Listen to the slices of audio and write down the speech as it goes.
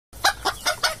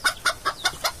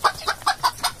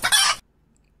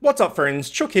What's up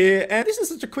friends, Chook here, and this is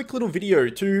just a quick little video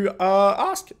to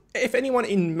ask if anyone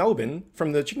in Melbourne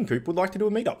from the Chicken Coop would like to do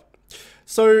a meetup.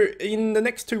 So in the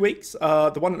next 2 weeks,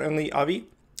 the one and only Avi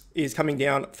is coming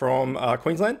down from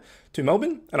Queensland to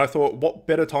Melbourne, and I thought what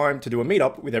better time to do a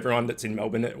meetup with everyone that's in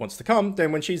Melbourne that wants to come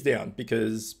than when she's down,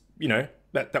 because, you know,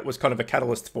 that was kind of a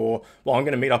catalyst for, well, I'm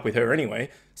going to meet up with her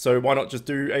anyway, so why not just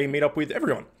do a meetup with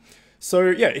everyone? So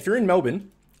yeah, if you're in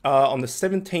Melbourne on the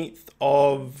 17th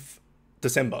of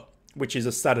December, which is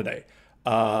a Saturday,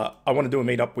 I want to do a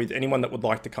meetup with anyone that would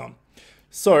like to come.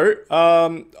 So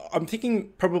I'm thinking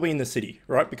probably in the city,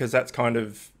 right? Because that's kind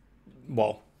of,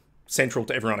 well, central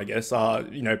to everyone, I guess.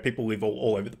 You know, people live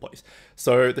all over the place.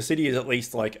 So the city is at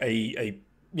least like a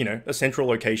central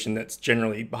location that's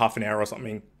generally half an hour or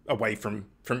something away from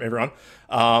everyone.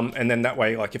 And then that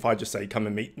way, like if I just say, come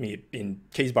and meet me in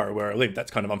Keysborough where I live,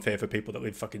 that's kind of unfair for people that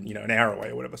live fucking, an hour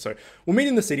away or whatever. So we'll meet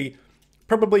in the city,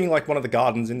 probably in like one of the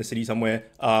gardens in the city somewhere.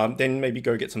 Then maybe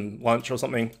go get some lunch or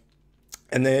something.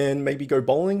 And then maybe go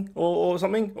bowling or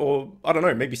something, or I don't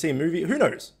know, maybe see a movie. Who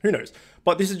knows? Who knows?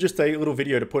 But this is just a little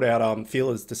video to put out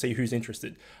feelers to see who's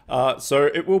interested. So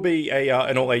it will be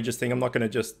an all ages thing. I'm not going to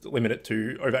just limit it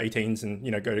to over 18s and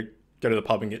go to the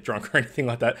pub and get drunk or anything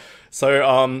like that.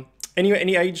 So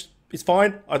any age is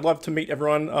fine. I'd love to meet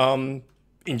everyone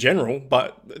in general,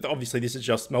 but obviously this is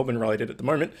just Melbourne related at the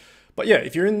moment. But yeah,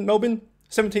 if you're in Melbourne,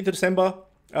 17th of December,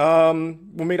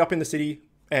 we'll meet up in the city.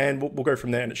 And we'll go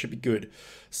from there and it should be good.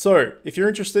 So if you're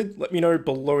interested, let me know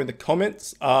below in the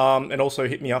comments, and also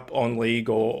hit me up on League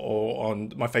or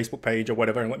on my Facebook page or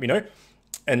whatever and let me know.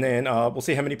 And then we'll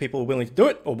see how many people are willing to do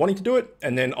it or wanting to do it.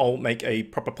 And then I'll make a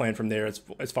proper plan from there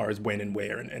as far as when and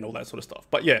where and all that sort of stuff.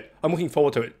 But yeah, I'm looking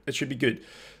forward to it. It should be good.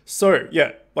 So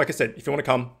yeah, like I said, if you want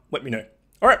to come, let me know.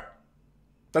 All right,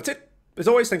 that's it. As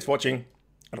always, thanks for watching and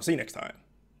I'll see you next time.